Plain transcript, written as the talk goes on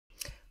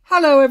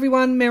Hello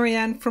everyone,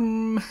 Marianne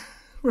from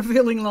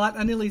Revealing Light.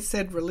 I nearly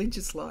said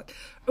Religious Light.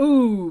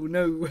 Ooh,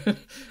 no.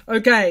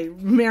 Okay,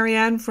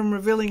 Marianne from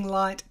Revealing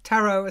Light,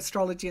 Tarot,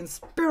 Astrology and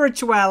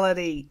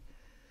Spirituality.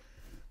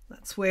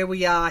 That's where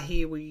we are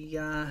here. We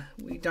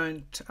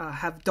don't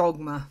have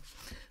dogma.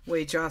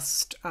 We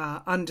just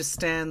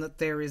understand that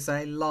there is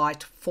a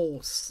light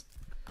force.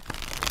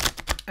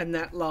 And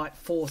that light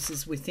force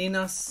is within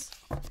us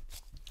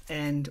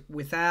and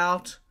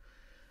without,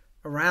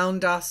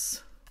 around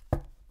us.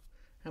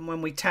 And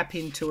when we tap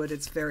into it,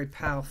 it's very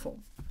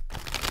powerful.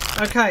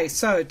 Okay,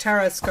 so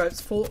tarot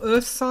scopes for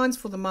earth signs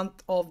for the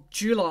month of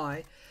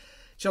July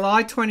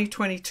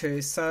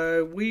 2022.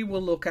 So we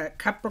will look at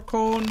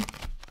Capricorn,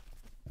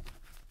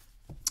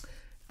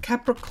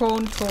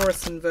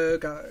 Taurus and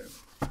Virgo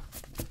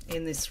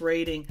in this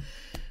reading.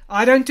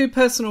 I don't do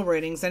personal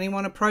readings.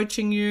 Anyone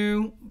approaching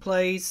you,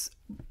 please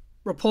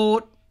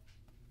report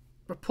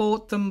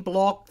them,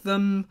 block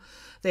them.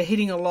 They're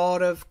hitting a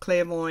lot of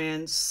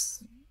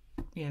clairvoyance.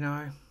 You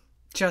know,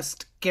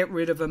 just get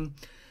rid of them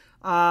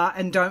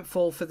and don't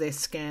fall for their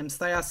scams.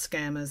 They are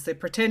scammers. They're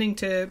pretending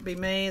to be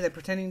me. They're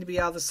pretending to be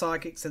other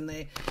psychics and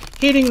they're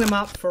hitting them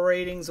up for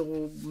readings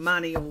or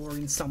money or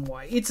in some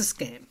way. It's a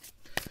scam.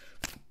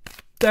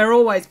 They're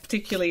always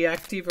particularly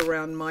active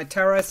around my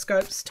tarot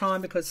scopes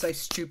time because they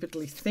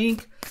stupidly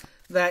think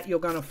that you're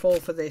going to fall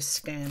for their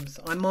scams.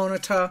 I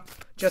monitor,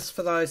 just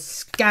for those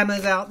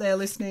scammers out there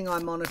listening, I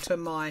monitor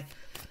my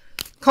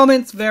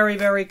comments very,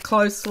 very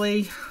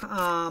closely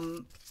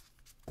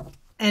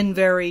and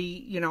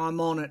very, I'm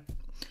on it.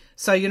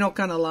 So you're not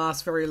going to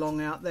last very long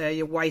out there.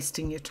 You're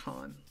wasting your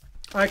time.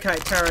 Okay,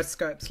 tarot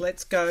scopes.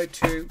 Let's go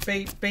to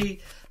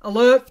be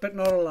alert but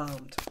not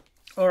alarmed.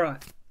 All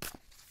right.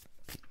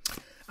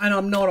 And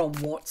I'm not on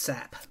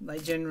WhatsApp. They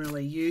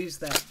generally use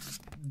that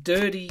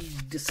dirty,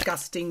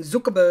 disgusting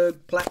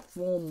Zuckerberg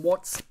platform,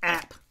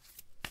 WhatsApp.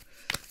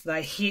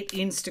 They hit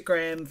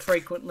Instagram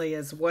frequently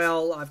as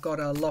well. I've got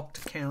a locked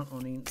account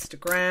on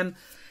Instagram.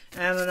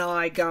 And then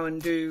I go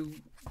and do,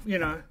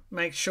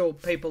 make sure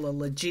people are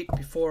legit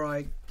before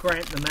I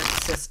grant them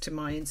access to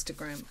my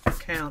Instagram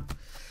account.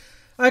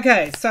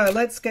 Okay, so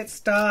let's get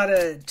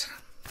started.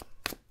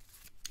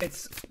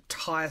 It's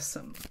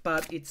tiresome,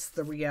 but it's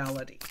the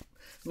reality.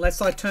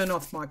 Unless I turn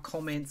off my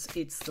comments,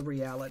 it's the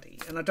reality.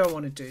 And I don't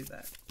want to do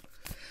that.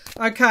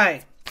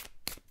 Okay.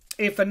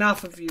 If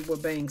enough of you were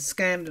being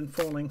scammed and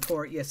falling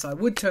for it, yes, I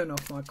would turn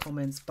off my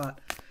comments, but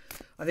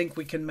I think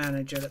we can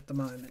manage it at the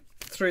moment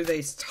through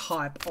these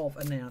type of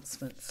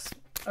announcements.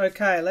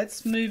 Okay,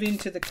 let's move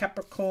into the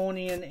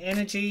Capricornian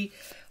energy.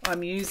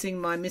 I'm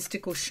using my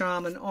Mystical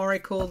Shaman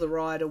Oracle, the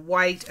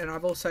Rider-Waite, and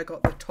I've also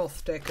got the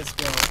Thoth deck as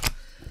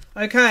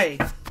well. Okay.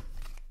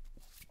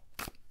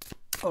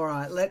 All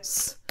right,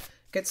 let's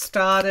get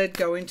started,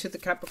 go into the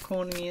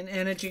Capricornian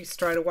energy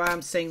straight away.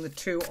 I'm seeing the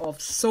Two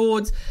of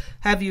Swords.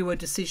 Have you a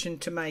decision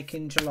to make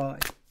in July?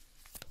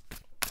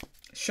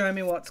 Show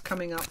me what's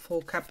coming up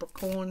for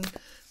Capricorn,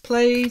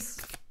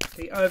 please.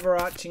 The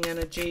overarching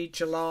energy,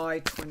 July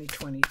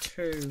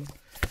 2022.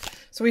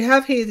 So we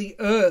have here the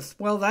Earth.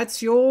 Well,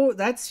 that's your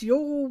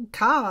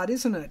card,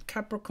 isn't it?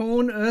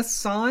 Capricorn, Earth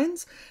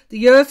signs.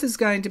 The Earth is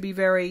going to be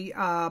very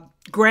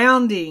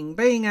grounding,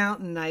 being out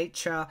in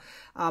nature,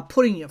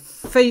 putting your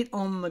feet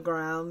on the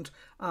ground,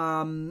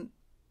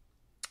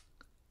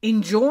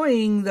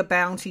 enjoying the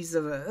bounties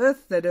of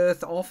Earth that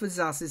Earth offers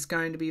us is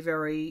going to be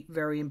very,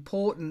 very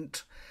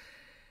important.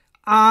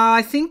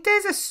 I think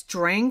there's a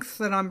strength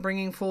that I'm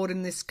bringing forward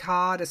in this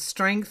card, a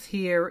strength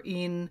here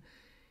in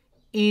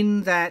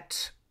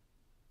that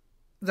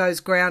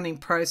those grounding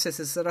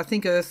processes that I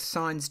think Earth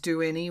signs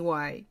do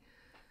anyway.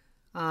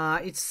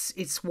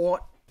 It's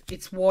what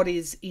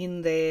is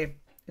in their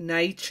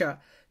nature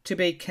to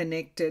be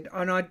connected,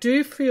 and I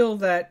do feel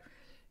that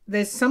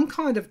there's some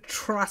kind of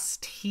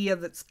trust here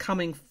that's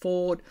coming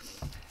forward.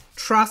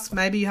 Trust,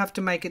 maybe you have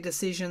to make a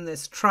decision.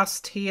 There's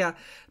trust here,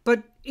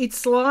 but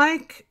it's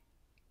like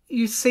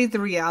you see the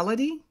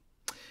reality.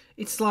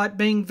 It's like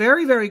being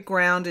very, very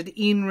grounded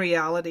in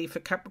reality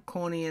for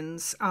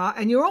Capricornians.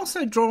 And you're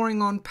also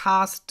drawing on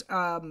past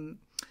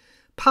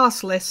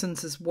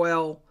lessons as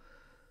well.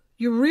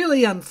 You're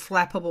really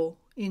unflappable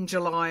in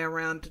July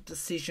around a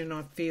decision,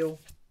 I feel.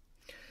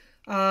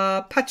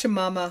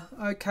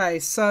 Pachamama. Okay,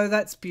 so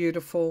that's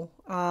beautiful.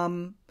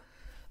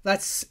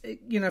 That's,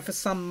 for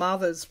some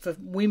mothers, for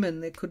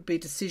women, there could be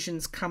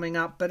decisions coming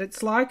up. But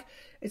it's like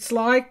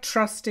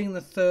trusting the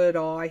third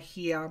eye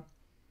here.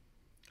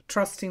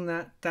 Trusting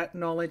that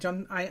knowledge.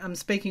 I'm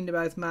speaking to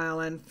both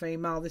male and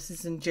female. This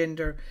isn't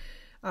gender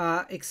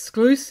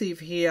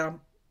exclusive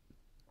here.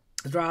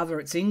 Rather,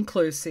 it's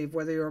inclusive.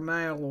 Whether you're a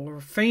male or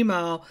a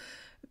female,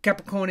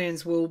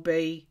 Capricornians will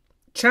be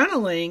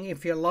channeling,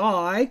 if you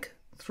like,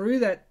 through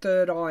that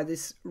third eye,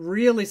 this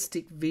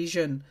realistic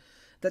vision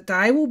that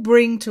they will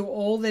bring to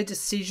all their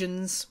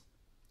decisions,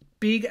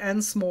 big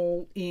and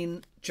small,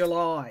 in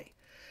July.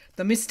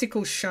 The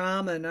Mystical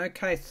Shaman,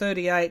 okay,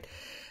 38.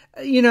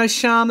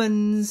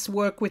 Shamans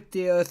work with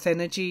the earth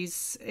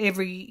energies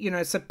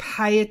so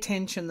pay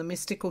attention. The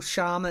Mystical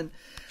Shaman,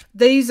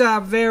 These are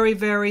very,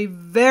 very,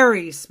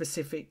 very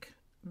specific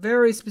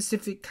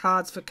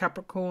cards for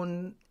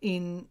Capricorn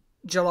in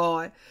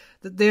July.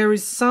 That there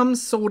is some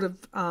sort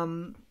of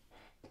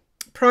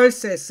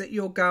process that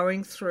you're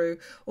going through,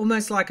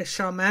 almost like a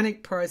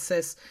shamanic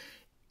process.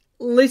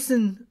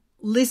 Listen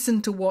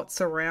to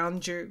what's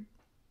around you.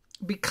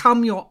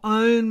 Become your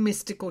own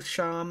mystical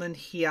shaman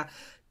here.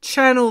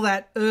 Channel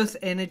that earth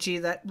energy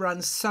that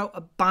runs so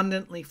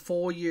abundantly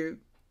for you.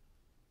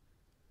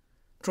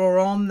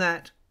 Draw on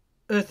that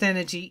earth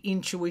energy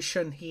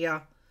intuition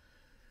here.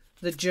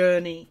 The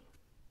journey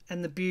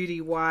and the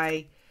beauty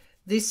way.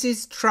 This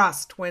is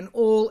trust when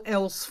all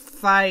else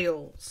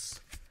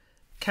fails.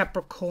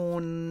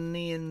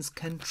 Capricornians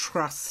can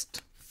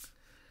trust.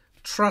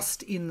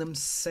 Trust in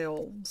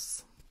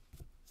themselves.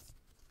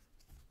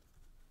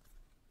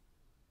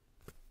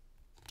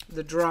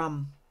 The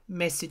drum,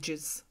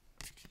 messages.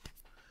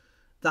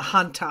 The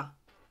hunter,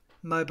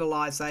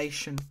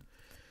 mobilization.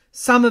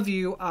 Some of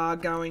you are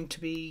going to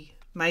be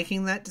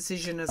making that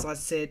decision, as I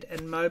said,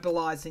 and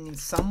mobilizing in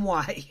some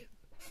way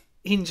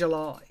in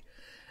July.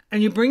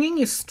 And you're bringing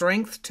your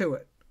strength to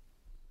it,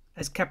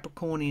 as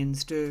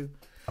Capricornians do.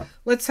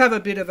 Let's have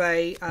a bit of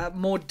a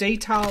more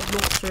detailed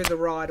look through the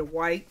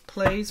Rider-Waite,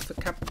 please, for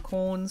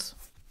Capricorns.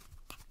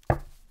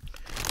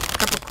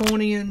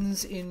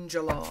 Capricornians in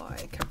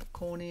July.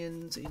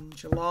 Capricornians in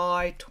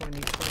July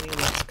 2020.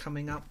 What's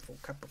coming up for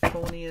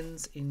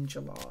Capricornians in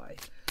July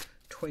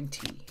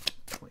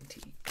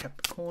 2020?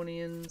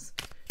 Capricornians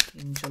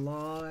in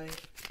July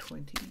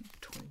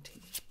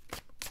 2020.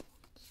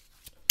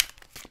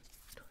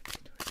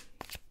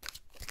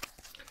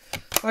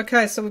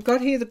 Okay, so we've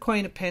got here the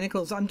Queen of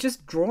Pentacles. I'm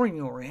just drawing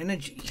your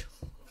energy.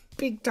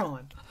 Big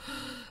time.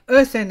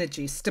 Earth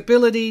energy,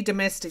 stability,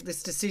 domestic.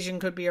 This decision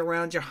could be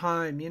around your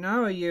home. You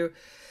know, are you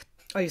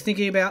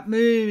thinking about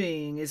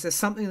moving? Is there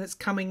something that's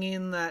coming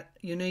in that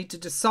you need to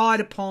decide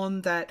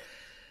upon that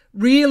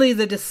really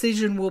the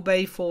decision will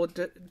be for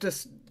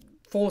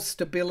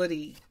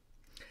stability?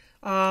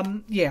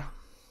 Yeah.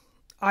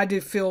 I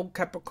do feel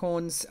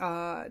Capricorns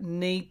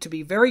need to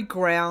be very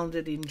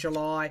grounded in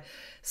July.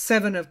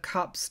 7 of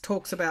Cups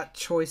talks about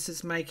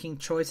choices, making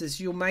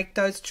choices. You'll make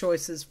those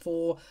choices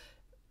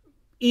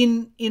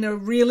in a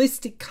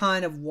realistic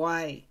kind of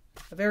way,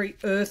 a very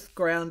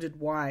earth-grounded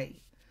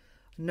way.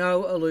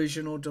 No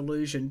illusion or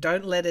delusion.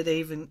 Don't let it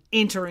even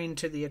enter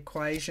into the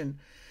equation.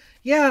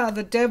 Yeah,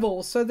 the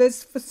Devil. So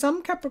there's, for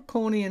some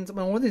Capricornians,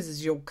 well, this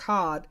is your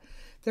card.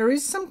 There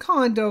is some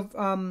kind of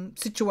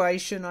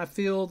situation, I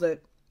feel,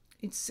 that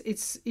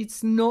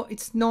it's not,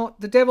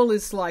 the Devil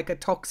is like a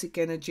toxic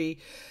energy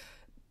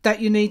that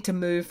you need to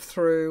move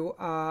through.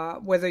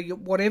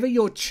 Whatever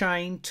you're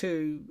chained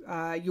to,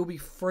 you'll be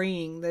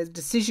freeing. The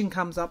decision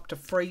comes up to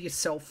free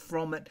yourself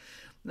from it.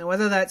 Now,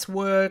 whether that's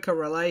work, a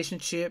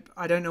relationship,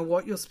 I don't know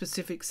what your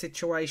specific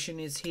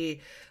situation is here,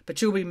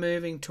 but you'll be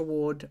moving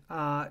toward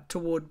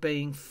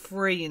being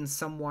free in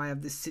some way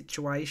of this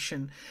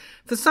situation.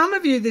 For some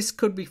of you, this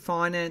could be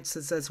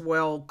finances as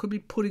well. Could be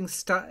putting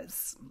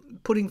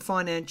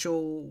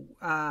financial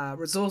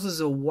resources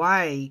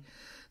away.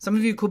 Some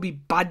of you could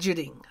be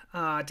budgeting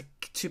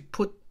to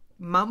put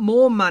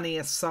more money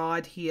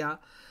aside here,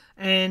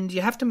 and you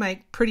have to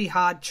make pretty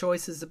hard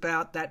choices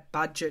about that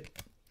budget.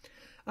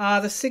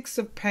 The 6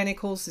 of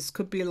Pentacles, this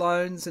could be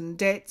loans and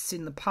debts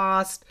in the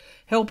past,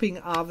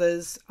 helping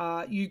others.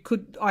 I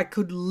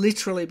could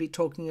literally be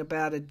talking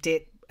about a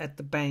debt at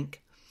the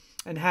bank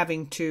and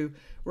having to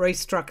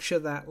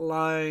restructure that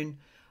loan.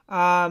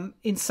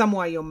 In some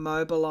way you're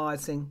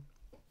mobilizing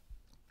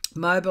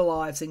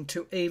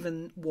to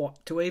even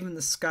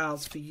the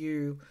scales for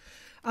you.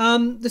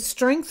 The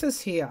strength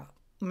is here.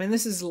 I mean,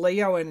 this is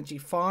Leo energy,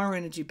 fire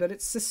energy, but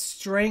it's the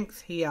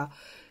strength here.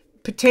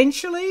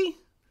 Potentially,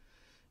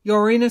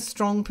 you're in a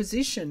strong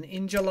position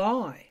in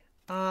July.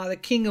 The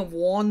King of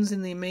Wands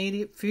in the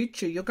immediate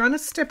future. You're going to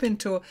step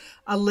into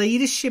a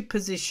leadership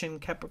position,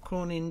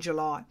 Capricorn, in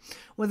July.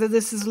 Whether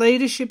this is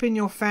leadership in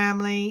your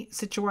family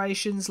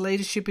situations,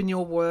 leadership in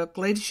your work,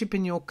 leadership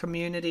in your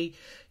community,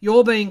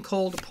 you're being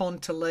called upon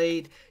to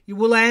lead. You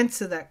will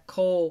answer that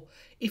call.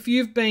 If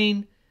you've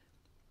been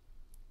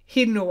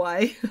hidden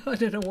away, I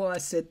don't know why I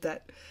said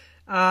that.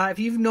 If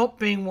you've not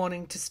been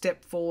wanting to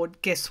step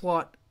forward, guess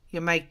what? You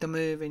make the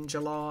move in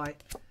July.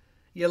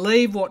 You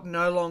leave what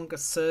no longer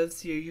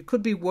serves you. You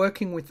could be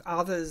working with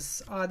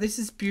others. This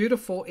is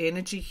beautiful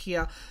energy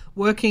here.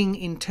 Working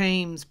in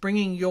teams,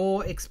 bringing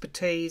your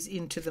expertise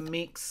into the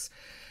mix.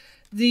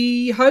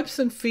 The hopes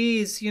and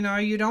fears, you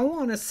don't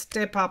want to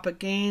step up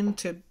again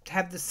to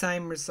have the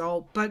same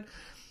result. But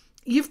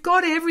you've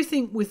got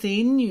everything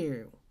within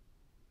you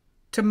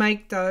to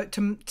make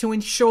to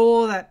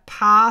ensure that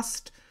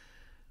past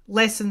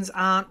lessons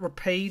aren't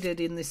repeated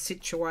in this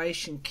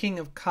situation. King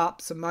of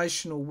Cups,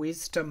 emotional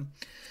wisdom.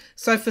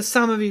 So for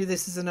some of you,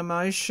 this is an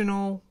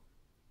emotional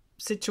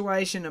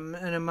situation,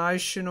 an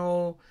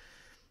emotional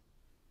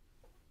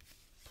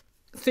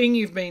thing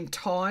you've been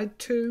tied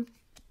to.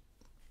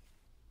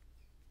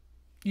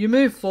 You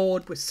move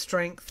forward with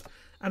strength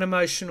and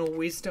emotional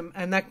wisdom,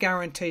 and that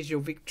guarantees your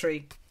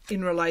victory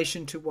in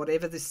relation to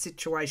whatever this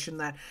situation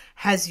that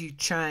has you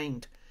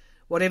chained.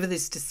 Whatever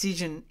this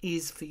decision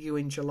is for you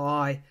in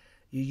July,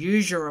 you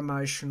use your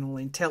emotional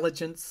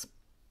intelligence,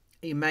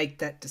 you make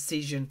that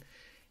decision,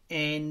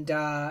 and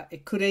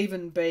it could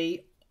even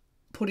be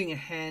putting a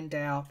hand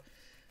out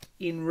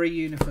in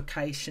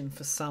reunification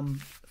for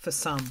some.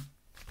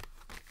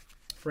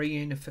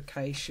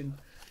 Reunification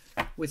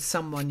with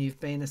someone you've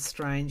been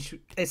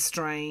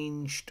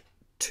estranged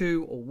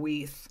to or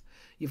with.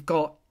 You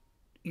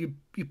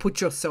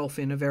put yourself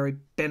in a very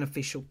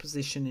beneficial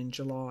position in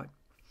July.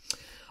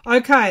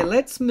 Okay,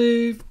 let's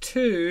move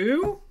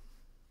to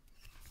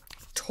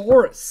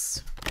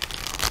Taurus.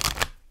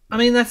 I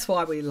mean, that's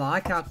why we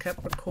like our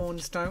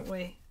Capricorns, don't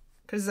we?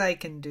 Because they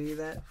can do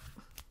that.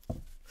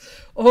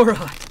 All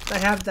right, they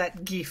have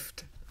that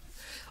gift.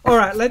 All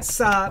right, let's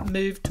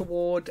move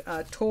toward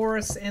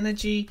Taurus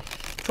energy.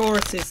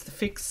 Taurus is the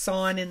fixed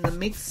sign in the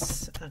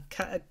mix.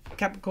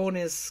 Capricorn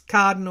is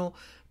cardinal.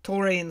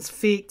 Taurians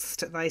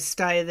fixed. They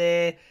stay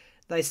there.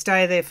 They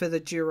stay there for the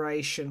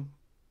duration.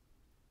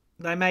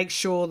 They make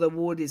sure the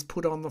wood is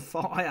put on the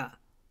fire.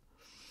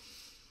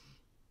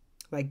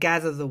 They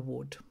gather the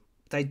wood.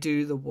 They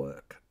do the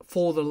work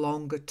for the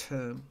longer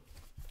term.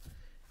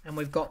 And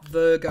we've got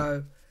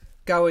Virgo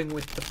going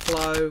with the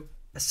flow,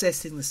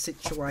 assessing the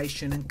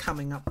situation and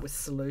coming up with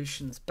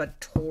solutions. But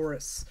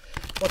Taurus,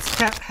 what's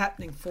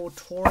happening for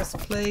Taurus,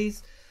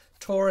 please?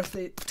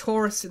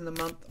 Taurus in the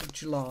month of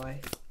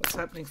July. What's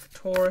happening for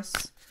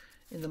Taurus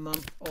in the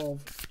month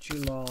of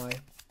July?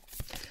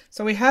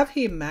 So we have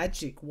here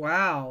magic.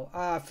 Wow.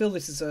 I feel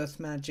this is earth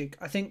magic.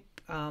 I think,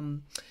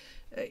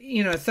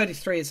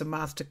 33 is a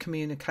master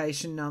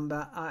communication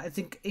number. I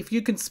think if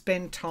you can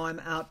spend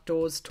time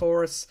outdoors,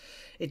 Taurus,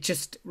 it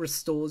just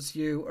restores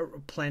you, it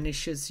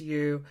replenishes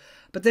you.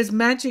 But there's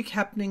magic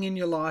happening in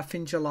your life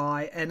in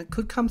July, and it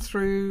could come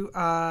through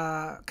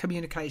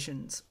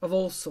communications of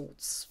all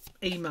sorts,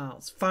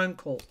 emails, phone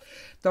calls,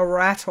 the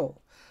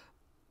rattle.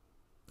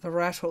 The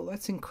rattle,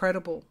 that's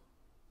incredible.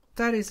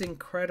 That is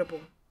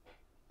incredible.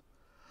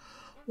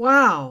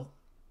 Wow.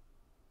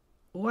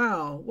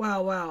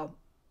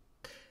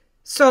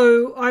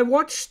 So I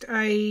watched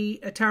a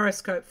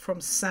taroscope from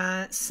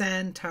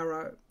San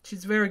Tarot.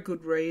 She's a very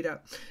good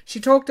reader. She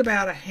talked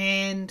about a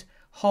hand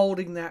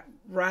holding that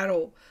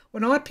rattle.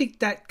 When I picked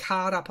that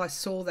card up, I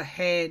saw the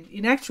hand.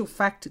 In actual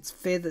fact, it's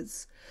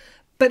feathers.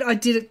 But I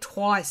did it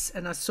twice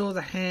and I saw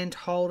the hand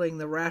holding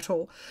the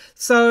rattle.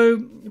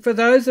 So for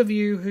those of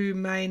you who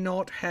may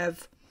not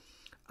have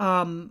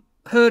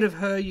heard of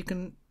her, you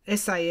can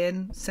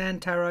San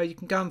Tarot, you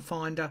can go and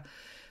find her.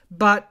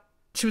 But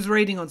she was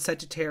reading on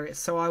Sagittarius,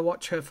 so I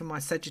watch her for my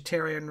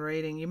Sagittarian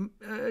reading.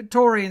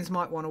 Taurians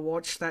might want to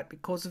watch that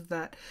because of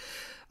that.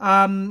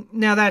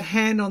 Now, that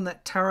hand on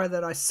that tarot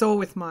that I saw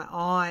with my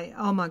eye,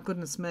 oh my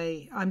goodness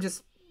me,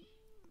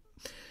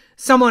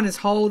 someone is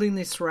holding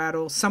this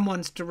rattle,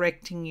 someone's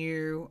directing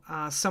you,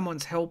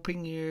 someone's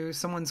helping you,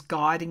 someone's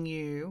guiding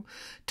you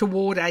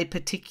toward a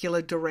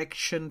particular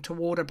direction,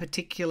 toward a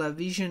particular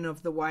vision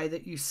of the way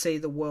that you see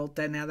the world.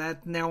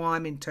 Now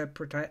I'm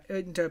interpreting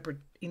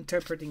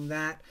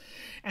that,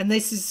 and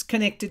this is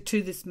connected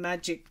to this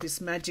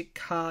magic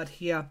card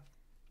here,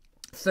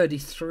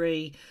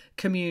 33,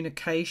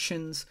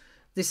 communications.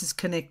 This is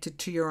connected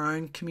to your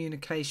own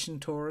communication,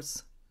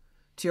 Taurus,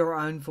 to your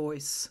own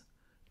voice.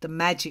 The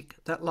magic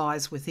that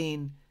lies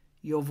within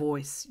your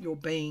voice. You're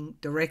being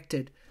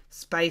directed.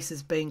 Space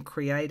is being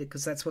created,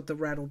 because that's what the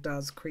rattle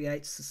does,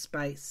 creates the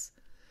space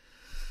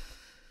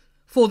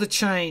for the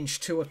change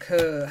to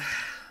occur.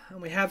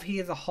 And we have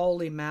here the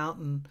Holy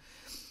Mountain.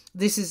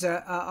 This is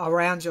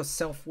around your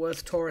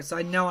self-worth, Taurus.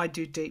 I know I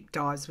do deep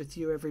dives with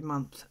you every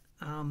month.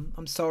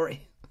 I'm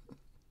sorry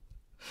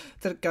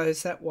that it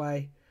goes that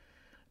way.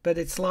 But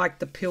it's like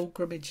the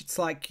pilgrimage. It's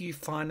like you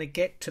finally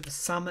get to the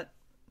summit,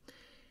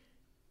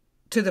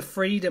 to the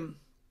freedom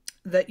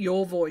that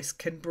your voice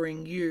can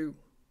bring you.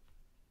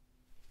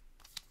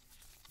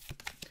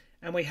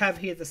 And we have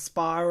here the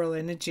spiral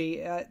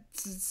energy.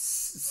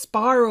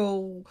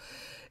 Spiral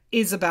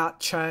is about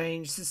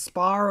change. The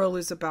spiral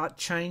is about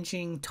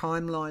changing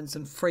timelines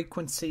and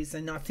frequencies,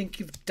 and I think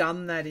you've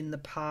done that in the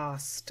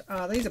past.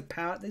 These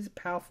are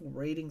powerful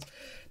readings.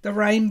 The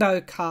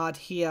rainbow card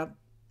here.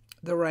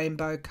 The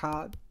rainbow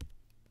card.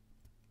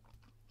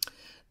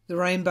 The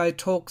rainbow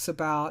talks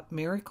about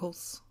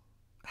miracles,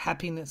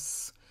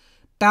 happiness,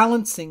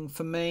 balancing.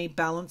 For me,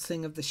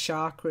 balancing of the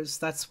chakras,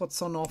 that's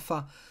what's on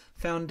offer.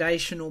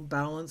 Foundational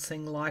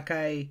balancing,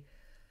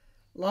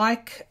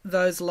 like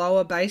those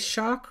lower base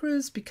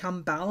chakras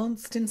become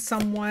balanced in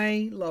some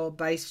way. Lower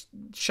base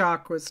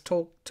chakras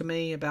talk to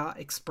me about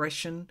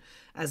expression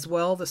as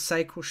well, the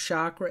sacral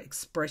chakra,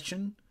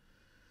 expression.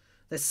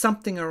 There's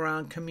something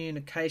around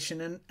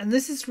communication, and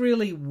this is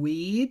really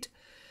weird,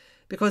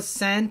 because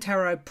San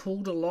Tarot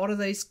pulled a lot of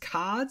these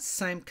cards,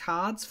 same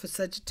cards for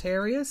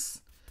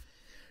Sagittarius.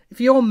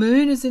 If your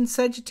moon is in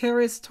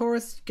Sagittarius,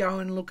 Taurus, go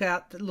and look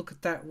at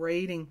that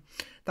reading.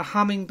 The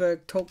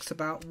hummingbird talks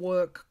about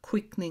work, a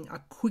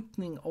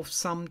quickening of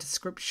some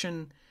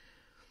description.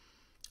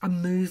 A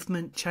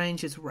movement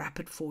change is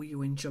rapid for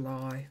you in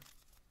July.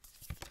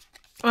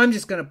 I'm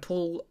just going to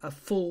pull a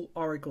full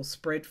oracle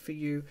spread for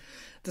you.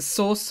 The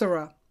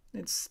sorcerer.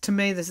 To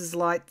me, this is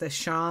like the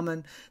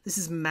shaman. This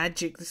is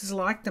magic. This is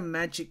like the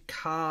magic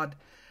card.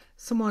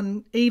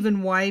 Someone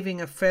even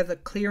waving a feather,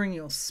 clearing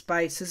your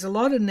space. There's a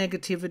lot of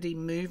negativity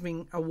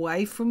moving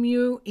away from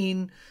you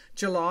in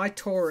July,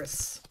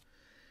 Taurus.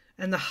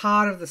 And the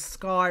heart of the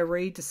sky,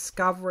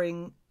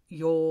 rediscovering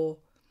your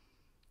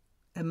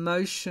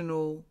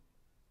emotional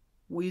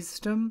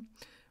wisdom,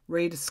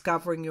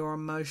 rediscovering your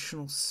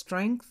emotional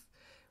strength,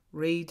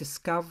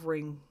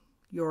 rediscovering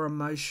your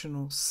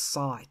emotional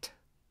sight.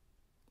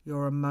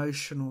 Your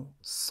emotional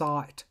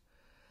sight.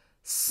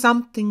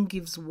 Something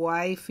gives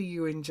way for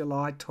you in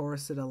July,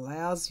 Taurus. It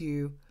allows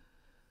you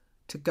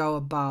to go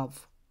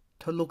above,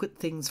 to look at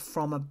things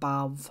from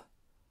above,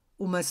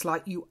 almost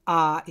like you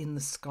are in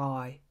the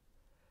sky.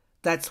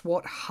 That's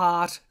what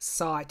heart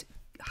sight,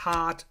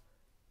 heart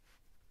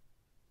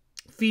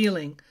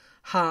feeling,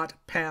 heart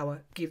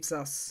power gives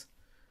us.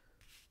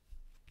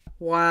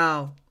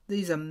 Wow,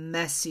 these are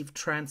massive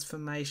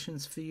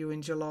transformations for you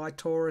in July,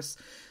 Taurus.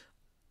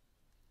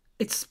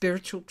 It's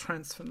spiritual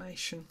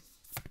transformation.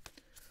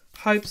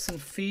 Hopes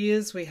and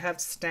fears, we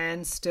have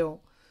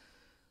standstill.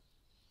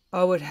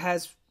 Oh, it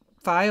has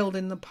failed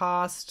in the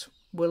past.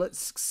 Will it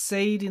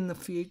succeed in the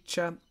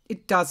future?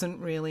 It doesn't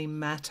really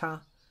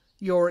matter.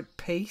 You're at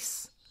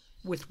peace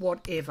with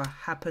whatever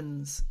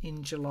happens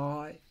in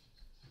July.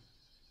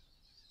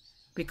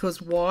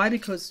 Because why?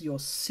 Because you're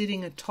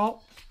sitting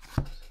atop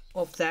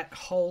of that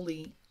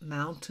holy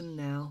mountain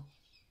now.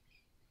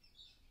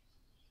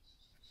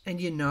 And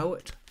you know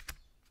it.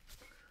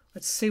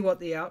 Let's see what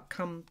the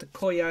outcome, the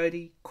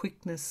coyote,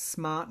 quickness,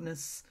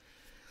 smartness.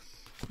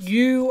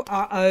 You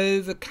are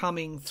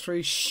overcoming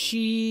through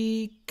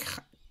sheer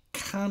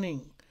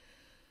cunning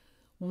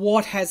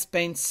what has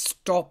been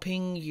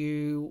stopping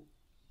you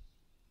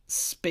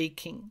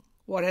speaking,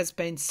 what has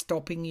been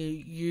stopping you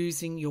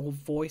using your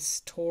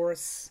voice,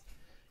 Taurus.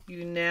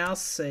 You now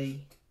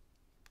see.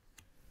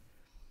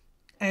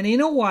 And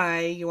in a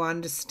way, you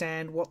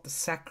understand what the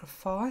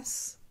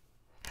sacrifice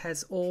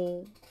has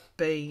all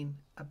been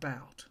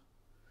about.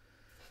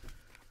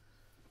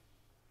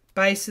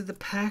 Base of the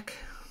pack,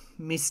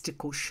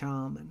 mystical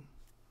shaman.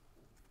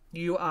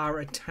 You are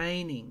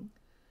attaining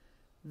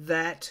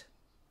that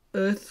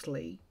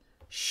earthly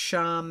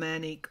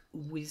shamanic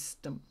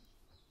wisdom.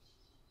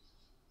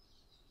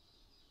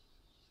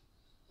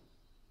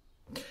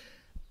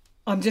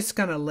 I'm just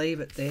going to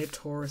leave it there,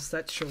 Taurus.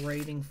 That's your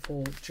reading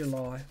for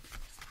July.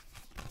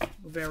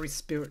 Very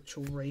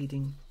spiritual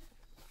reading.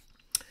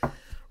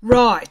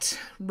 Right.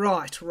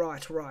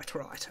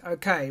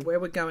 Okay, where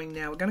we're going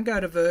now. We're going to go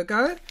to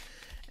Virgo.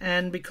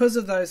 And because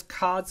of those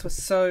cards were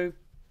so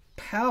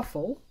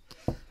powerful,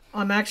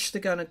 I'm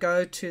actually going to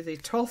go to the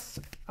Thoth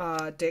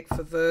deck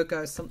for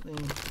Virgo, something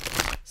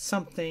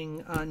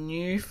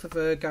new for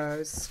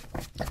Virgos.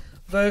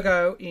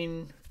 Virgo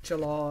in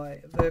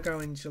July.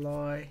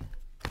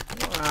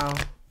 Wow.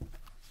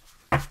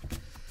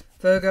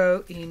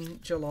 Virgo in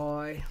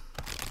July.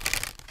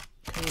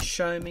 Can you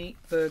show me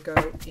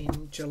Virgo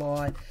in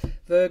July?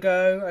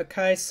 Virgo,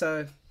 okay,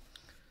 so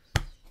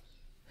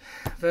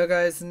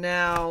Virgo is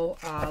now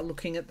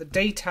looking at the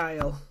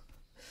detail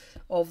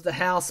of the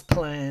house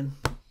plan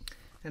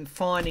and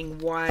finding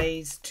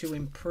ways to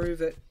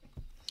improve it,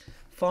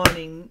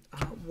 finding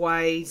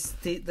ways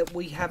that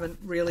we haven't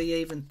really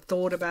even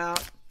thought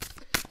about.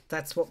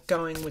 That's what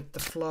going with the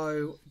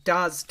flow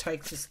does,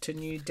 takes us to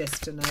new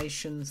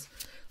destinations.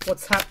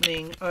 What's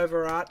happening?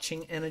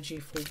 Overarching energy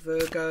for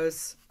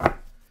Virgos.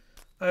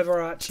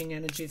 Overarching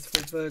energies for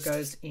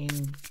Virgos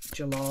in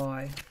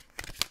July.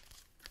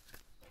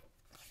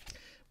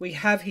 We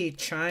have here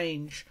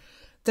change.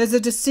 There's a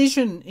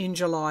decision in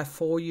July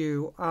for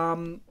you.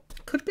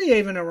 Could be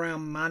even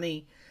around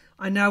money.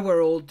 I know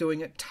we're all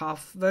doing it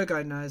tough.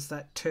 Virgo knows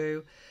that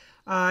too.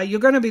 You're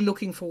going to be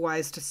looking for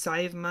ways to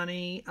save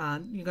money.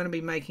 You're going to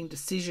be making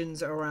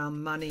decisions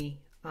around money.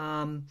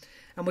 And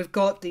we've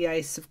got the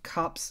Ace of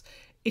Cups.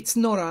 It's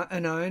not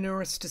an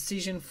onerous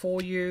decision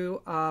for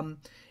you.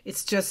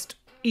 It's just,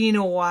 in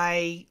a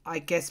way, I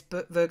guess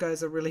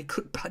Virgos are really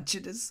good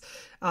budgeters.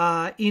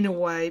 In a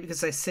way,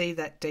 because they see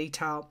that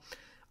detail.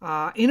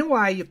 In a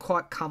way, you're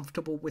quite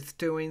comfortable with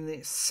doing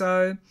this.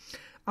 So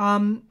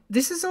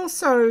this is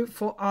also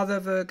for other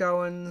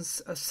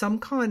Virgoans, some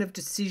kind of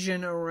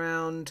decision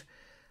around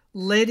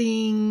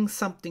letting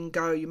something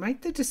go. You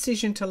make the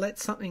decision to let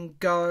something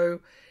go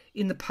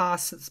in the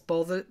past that's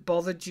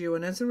bothered you,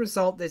 and as a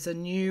result, there's a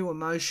new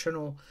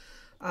emotional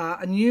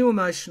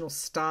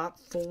start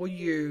for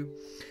you.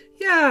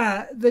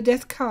 Yeah, the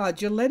Death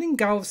card. You're letting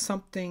go of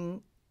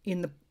something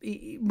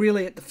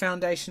really at the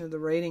foundation of the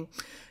reading.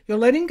 You're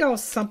letting go of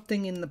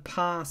something in the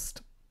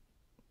past.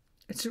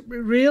 It's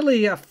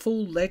really a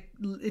full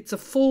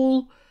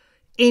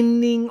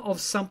ending of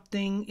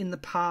something in the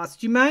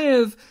past. You may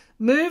have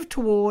moved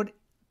toward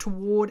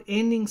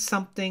ending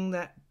something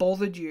that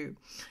bothered you.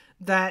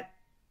 That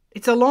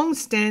it's a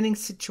long-standing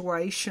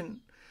situation,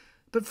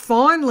 But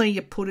finally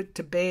you put it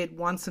to bed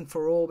once and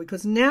for all,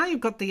 because now you've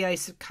got the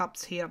Ace of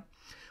Cups here.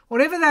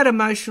 Whatever that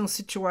emotional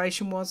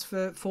situation was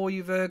for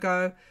you,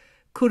 Virgo,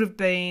 could have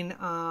been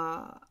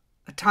a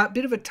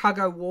bit of a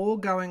tug-of-war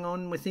going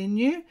on within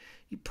you.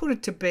 You put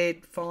it to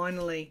bed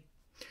finally.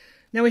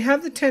 Now we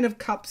have the Ten of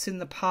Cups in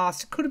the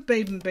past. It could have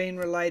even been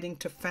relating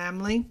to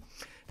family,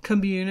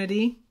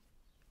 community,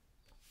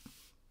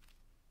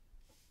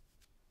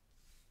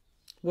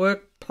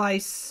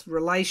 workplace,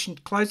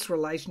 close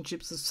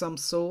relationships of some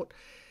sort.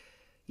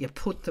 You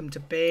put them to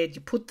bed.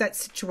 You put that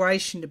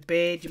situation to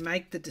bed. You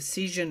make the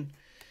decision.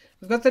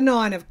 We've got the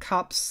Nine of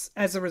Cups.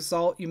 As a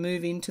result, you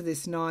move into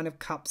this Nine of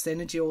Cups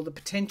energy, or the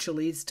potential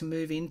is to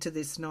move into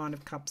this Nine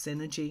of Cups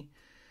energy.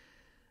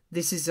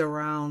 This is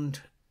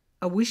around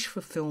a wish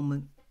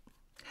fulfillment,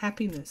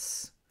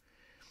 happiness.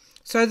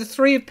 So the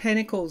Three of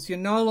Pentacles, you're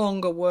no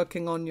longer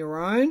working on your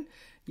own.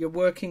 You're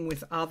working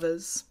with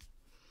others.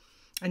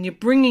 And you're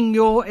bringing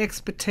your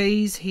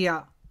expertise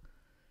here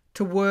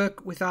to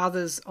work with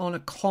others on a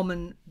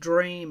common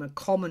dream, a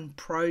common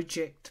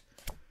project.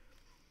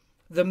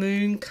 The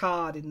Moon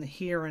card in the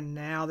here and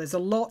now. There's a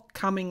lot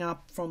coming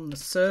up from the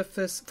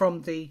surface,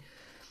 from the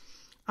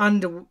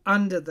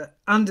under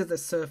the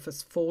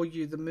surface for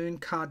you. The Moon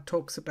card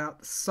talks about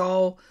the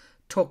soul,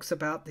 talks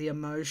about the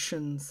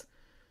emotions.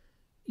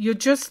 You're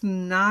just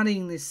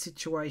nutting this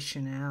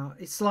situation out.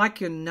 It's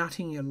like you're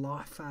nutting your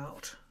life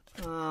out.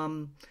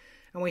 And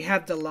we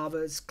have the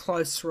Lovers.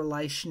 Close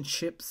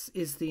relationships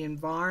is the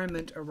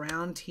environment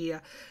around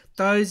here.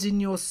 Those in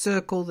your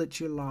circle that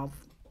you love.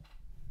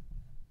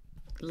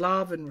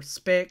 Love and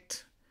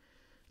respect.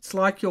 It's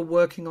like you're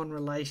working on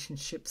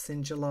relationships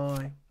in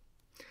July.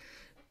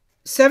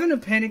 Seven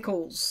of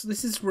Pentacles.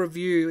 This is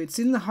review. It's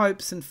in the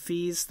hopes and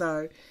fears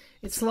though.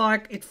 It's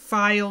like it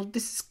failed.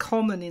 This is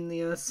common in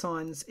the earth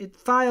signs. It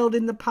failed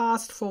in the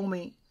past for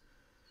me.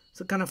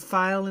 Is it going to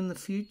fail in the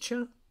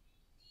future?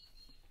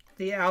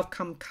 The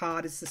outcome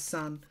card is the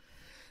Sun.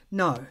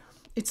 No,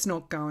 it's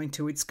not going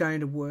to. It's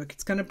going to work.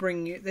 It's going to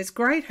bring you... There's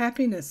great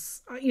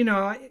happiness. You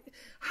know, I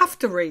have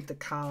to read the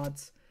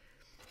cards.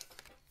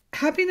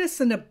 Happiness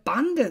and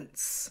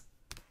abundance.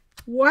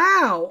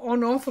 Wow,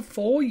 on offer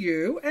for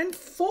you. And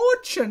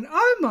fortune.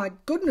 Oh my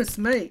goodness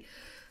me.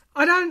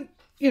 I don't...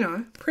 You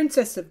know,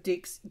 Princess of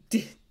Decks,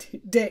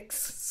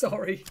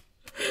 sorry.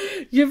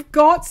 You've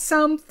got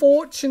some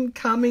fortune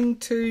coming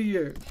to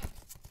you.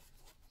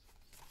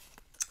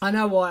 I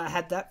know why I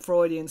had that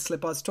Freudian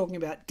slip. I was talking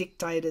about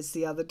dictators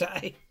the other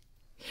day.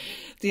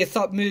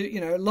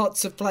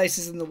 Lots of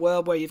places in the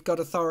world where you've got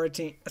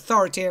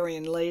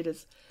authoritarian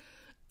leaders.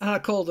 And I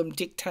call them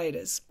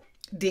dictators.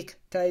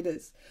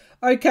 Dictators.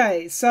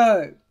 Okay,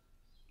 so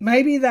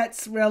maybe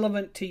that's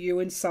relevant to you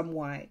in some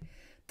way.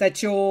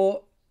 That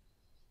you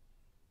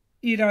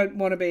don't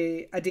want to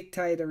be a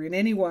dictator in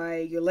any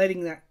way. You're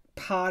letting that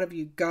part of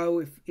you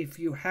go if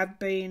you have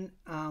been...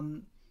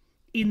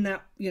 in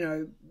that,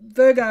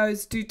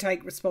 Virgos do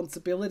take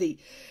responsibility,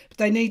 but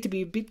they need to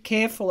be a bit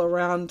careful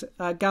around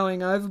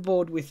going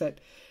overboard with it.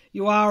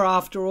 You are,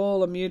 after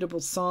all, a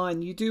mutable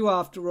sign. You do,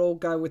 after all,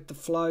 go with the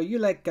flow. You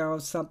let go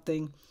of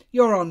something.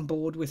 You're on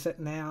board with it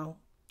now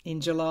in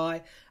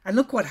July. And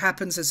look what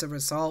happens as a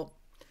result.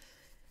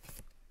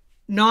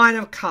 Nine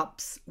of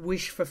Cups,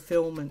 wish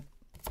fulfillment.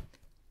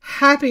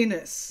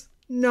 Happiness.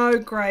 No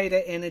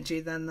greater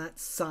energy than that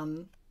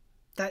sun.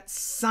 That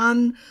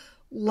sun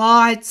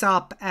lights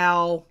up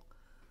our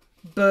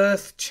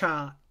birth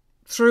chart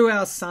through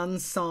our sun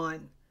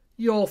sign.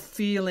 You're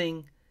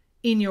feeling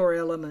in your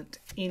element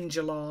in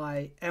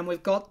July. And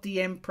we've got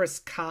the Empress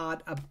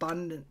card,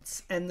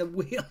 abundance, and the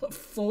Wheel of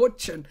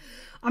Fortune.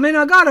 I mean,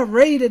 I got to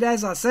read it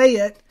as I see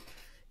it.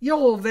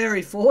 You're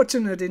very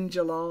fortunate in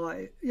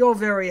July. You're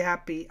very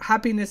happy.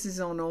 Happiness is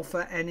on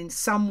offer, and in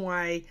some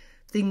way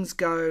things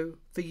go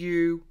for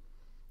you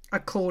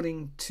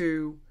according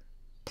to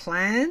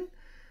plan.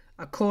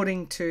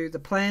 According to the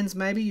plans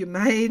maybe you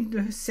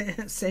made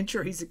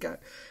centuries ago,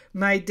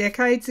 made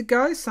decades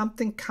ago.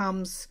 Something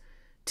comes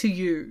to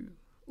you,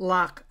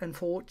 luck and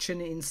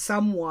fortune in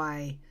some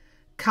way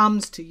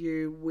comes to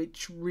you,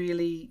 which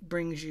really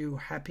brings you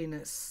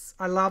happiness.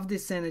 I love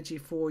this energy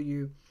for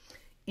you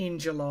in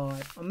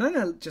July. I'm going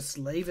to just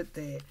leave it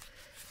there.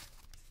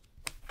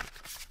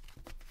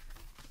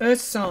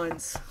 Earth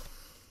signs.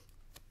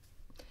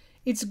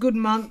 It's a good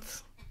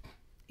month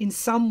in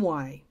some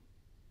way,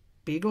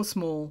 big or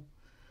small,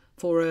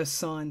 for Earth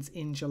signs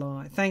in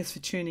July. Thanks for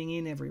tuning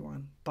in,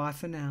 everyone. Bye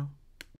for now.